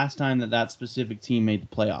was the last time that specific team made the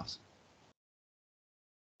playoffs?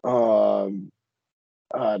 I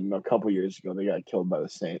don't know, a couple years ago, they got killed by the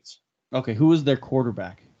Saints. Okay, who was their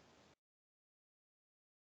quarterback?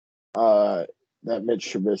 That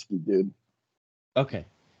Mitch Trubisky dude. Okay.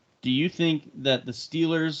 Do you think that the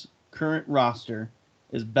Steelers' current roster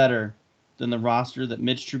is better than the roster that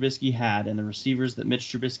Mitch Trubisky had and the receivers that Mitch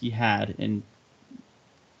Trubisky had in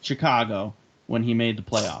Chicago when he made the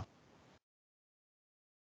playoff?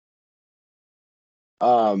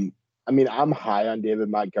 I mean, I'm high on David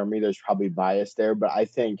Montgomery. There's probably bias there, but I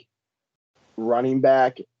think running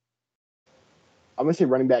back, I'm going to say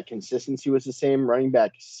running back consistency was the same. Running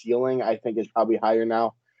back ceiling, I think, is probably higher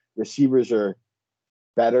now. Receivers are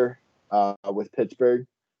better with Pittsburgh.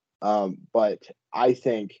 But I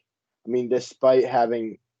think, I mean, despite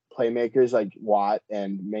having playmakers like Watt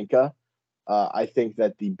and Minka, I think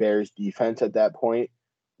that the Bears defense at that point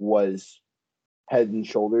was head and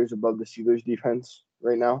shoulders above the Steelers defense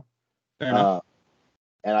right now. And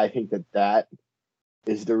I think that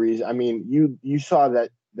is the reason. I mean, you saw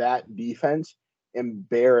that defense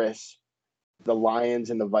embarrass the Lions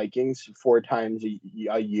and the Vikings 4 times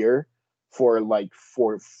a year for like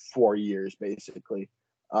four years, basically.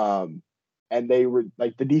 And they were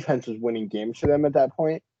like, the defense was winning games for them at that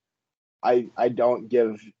point. I don't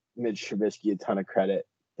give Mitch Trubisky a ton of credit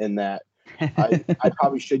in that. I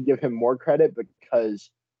probably should give him more credit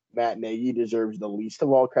because Matt Nagy deserves the least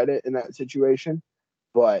of all credit in that situation.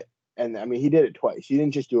 But, and I mean, he did it twice. He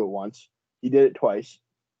didn't just do it once. He did it twice.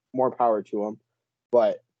 More power to him.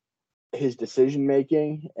 But his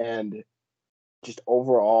decision-making and just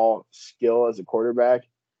overall skill as a quarterback,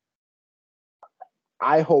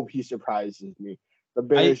 I hope he surprises me. The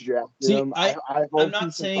Bears drafted him. I'm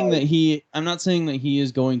not saying that he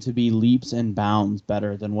is going to be leaps and bounds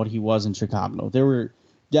better than what he was in Chicago. There were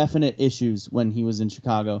definite issues when he was in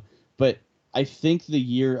Chicago, but I think the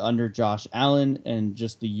year under Josh Allen and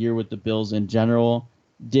just the year with the Bills in general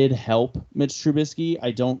did help Mitch Trubisky.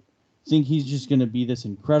 I don't think he's just going to be this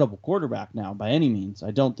incredible quarterback now by any means.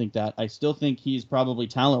 I don't think that. I still think he's probably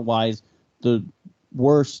talent-wise the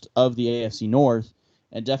worst of the AFC North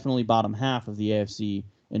and definitely bottom half of the AFC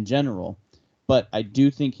in general. But I do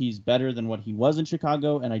think he's better than what he was in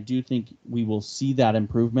Chicago, and I do think we will see that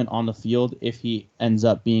improvement on the field if he ends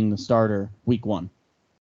up being the starter week 1.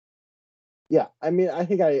 Yeah, I mean, I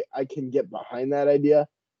think I can get behind that idea.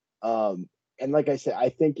 And like I said, I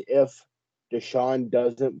think if Deshaun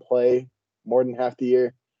doesn't play more than half the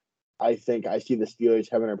year, I think I see the Steelers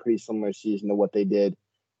having a pretty similar season to what they did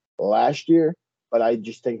last year. But I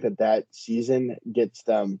just think that season gets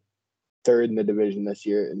them 3rd in the division this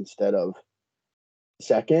year instead of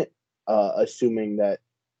 2nd, assuming that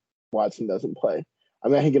Watson doesn't play. I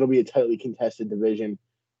mean, I think it'll be a tightly contested division.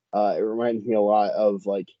 It reminds me a lot of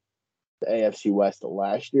like the AFC West of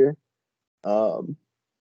last year. Yeah,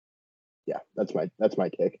 that's my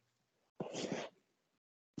take.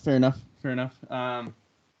 Fair enough.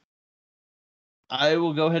 I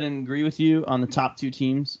will go ahead and agree with you on the top 2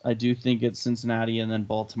 teams. I do think it's Cincinnati and then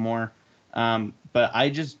Baltimore. But I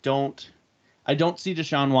just don't see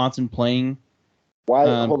Deshaun Watson playing. Why?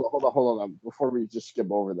 Hold on. Before we just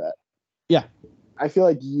skip over that. Yeah. I feel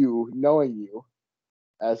like knowing you,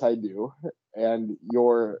 as I do, and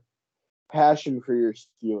your passion for your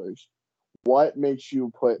Steelers, what makes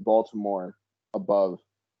you put Baltimore above?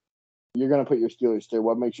 You're going to put your Steelers there.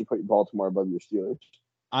 What makes you put Baltimore above your Steelers?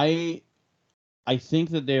 I think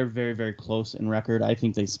that they're very, very close in record. I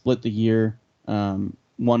think they split the year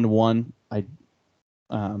 1-1.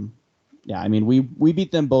 I mean, we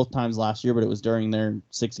beat them both times last year, but it was during their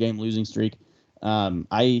 6-game losing streak.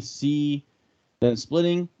 I see them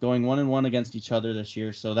splitting, going 1-1 against each other this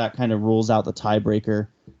year, so that kind of rules out the tiebreaker.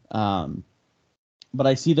 But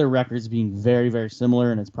I see their records being very, very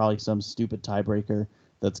similar, and it's probably some stupid tiebreaker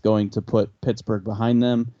that's going to put Pittsburgh behind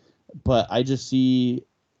them. But I just see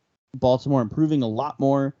Baltimore improving a lot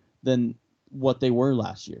more than what they were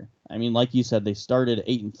last year. I mean, like you said, they started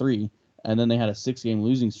 8-3, and then they had a 6-game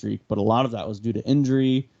losing streak, but a lot of that was due to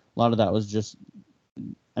injury. A lot of that was just,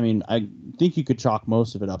 I mean, I think you could chalk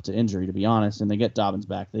most of it up to injury, to be honest, and they get Dobbins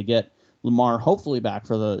back. They get Lamar hopefully back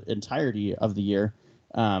for the entirety of the year,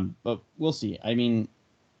 but we'll see. I mean,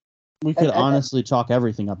 We could honestly chalk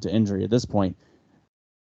everything up to injury at this point.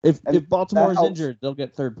 If Baltimore is injured, they'll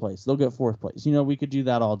get third place. They'll get fourth place. We could do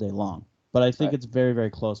that all day long. But I think it's very, very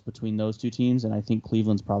close between those two teams, and I think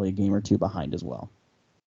Cleveland's probably a game or two behind as well.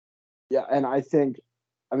 Yeah, and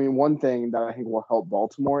one thing that I think will help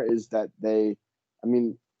Baltimore is that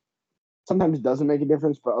sometimes it doesn't make a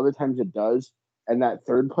difference, but other times it does. And that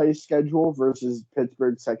third place schedule versus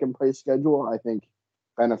Pittsburgh's second place schedule, I think,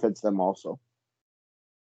 benefits them also.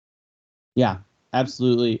 Yeah,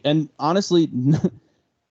 absolutely. And honestly,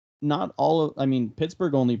 not all of,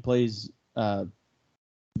 Pittsburgh only plays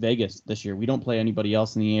Vegas this year. We don't play anybody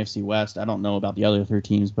else in the AFC West. I don't know about the other 3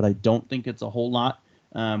 teams, but I don't think it's a whole lot.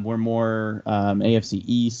 We're more AFC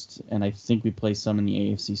East, and I think we play some in the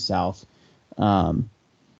AFC South.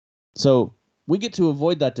 So we get to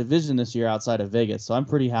avoid that division this year outside of Vegas, so I'm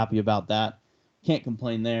pretty happy about that. Can't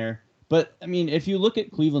complain there. But, if you look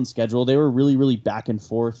at Cleveland's schedule, they were really, really back and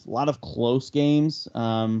forth. A lot of close games,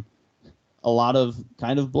 a lot of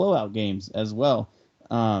kind of blowout games as well.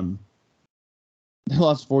 They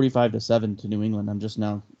lost 45-7 to New England. I'm just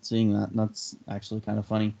now seeing that, and that's actually kind of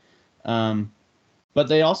funny. But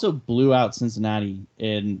they also blew out Cincinnati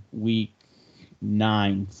in week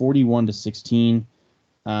 9, 41-16.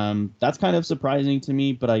 That's kind of surprising to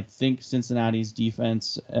me, but I think Cincinnati's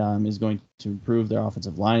defense is going to improve. Their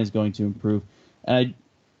offensive line is going to improve.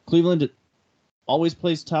 Cleveland always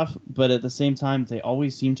plays tough, but at the same time, they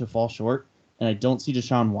always seem to fall short. And I don't see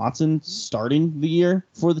Deshaun Watson starting the year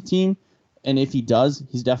for the team. And if he does,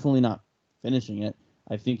 he's definitely not finishing it.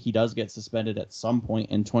 I think he does get suspended at some point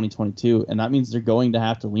in 2022, and that means they're going to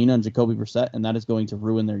have to lean on Jacoby Brissett, and that is going to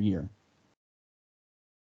ruin their year.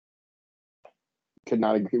 Could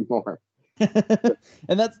not agree more.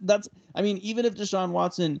 And that's even if Deshaun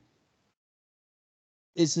Watson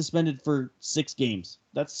is suspended for 6 games,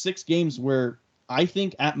 that's 6 games where I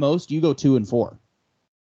think at most you go 2-4.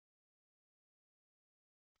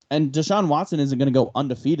 And Deshaun Watson isn't going to go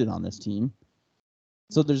undefeated on this team.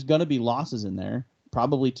 So there's going to be losses in there,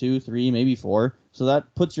 probably 2, 3, maybe 4. So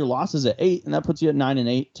that puts your losses at 8, and that puts you at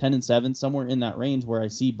 9-8, 10-7, somewhere in that range where I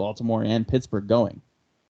see Baltimore and Pittsburgh going.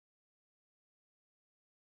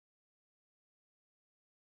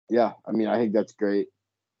 Yeah, I think that's great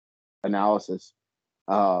analysis.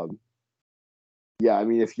 If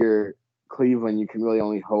you're Cleveland, you can really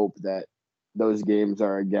only hope that those games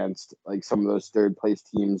are against like some of those third place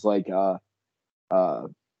teams like a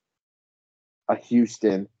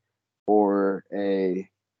Houston or a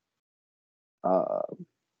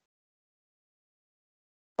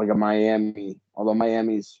Miami, although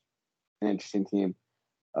Miami's an interesting team.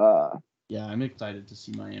 Yeah, I'm excited to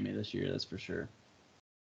see Miami this year, that's for sure.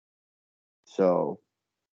 So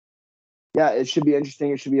yeah, it should be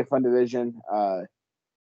interesting. It should be a fun division. That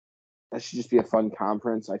should just be a fun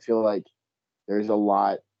conference. I feel like there's a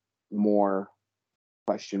lot more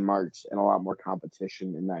question marks and a lot more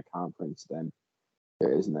competition in that conference than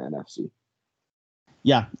there is in the NFC.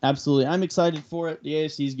 Yeah, absolutely. I'm excited for it. The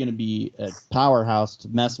AFC is going to be a powerhouse to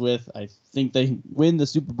mess with. I think they win the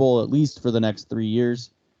Super Bowl at least for the next 3 years.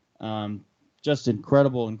 Just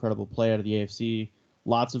incredible play out of the AFC.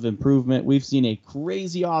 Lots of improvement. We've seen a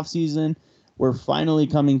crazy offseason. We're finally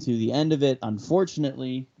coming to the end of it,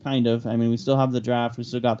 unfortunately, kind of. We still have the draft. We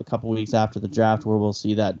still got the couple weeks after the draft where we'll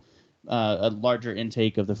see that a larger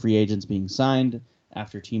intake of the free agents being signed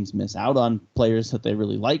after teams miss out on players that they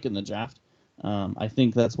really like in the draft. I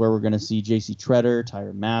think that's where we're going to see J.C. Tretter,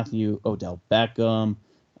 Tyrann Mathieu, Odell Beckham,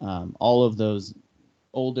 all of those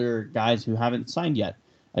older guys who haven't signed yet.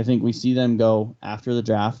 I think we see them go after the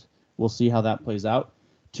draft. We'll see how that plays out.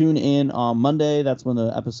 Tune in on Monday. That's when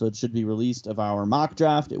the episode should be released of our mock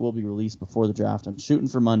draft. It will be released before the draft. I'm shooting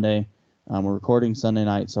for Monday. We're recording Sunday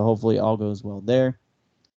night, so hopefully all goes well there.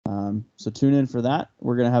 So tune in for that.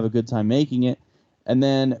 We're going to have a good time making it. And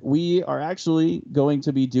then we are actually going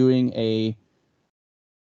to be doing a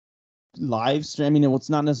live stream. It's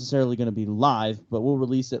not necessarily going to be live, but we'll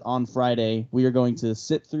release it on Friday. We are going to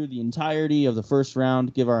sit through the entirety of the first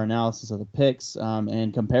round, give our analysis of the picks,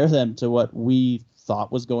 and compare them to what we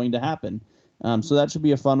thought was going to happen. So that should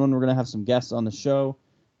be a fun one. We're going to have some guests on the show.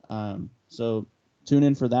 So tune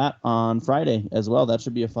in for that on Friday as well. That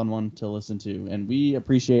should be a fun one to listen to. And we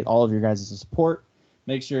appreciate all of your guys' support.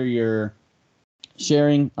 Make sure you're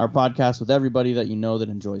sharing our podcast with everybody that you know that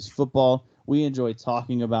enjoys football. We enjoy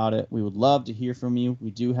talking about it. We would love to hear from you.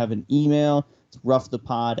 We do have an email. It's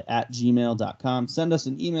roughthepod@gmail.com. Send us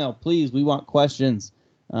an email, please. We want questions.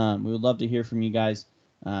 We would love to hear from you guys.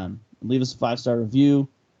 Leave us a 5-star review.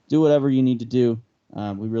 Do whatever you need to do.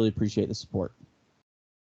 We really appreciate the support.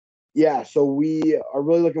 yeah, so we are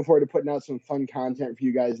really looking forward to putting out some fun content for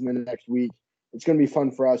you guys in the next week. It's going to be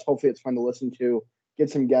fun for us. Hopefully it's fun to listen to, get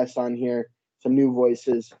some guests on here, some new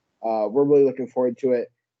voices. We're really looking forward to it.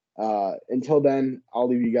 Until then, I'll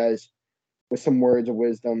leave you guys with some words of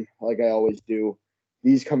wisdom, like I always do.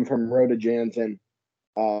 These come from Rhoda Jansen.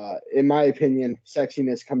 In my opinion,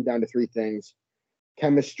 sexiness comes down to three things: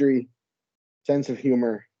 chemistry, sense of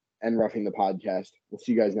humor, and roughing the podcast. We'll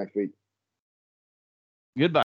see you guys next week. Goodbye.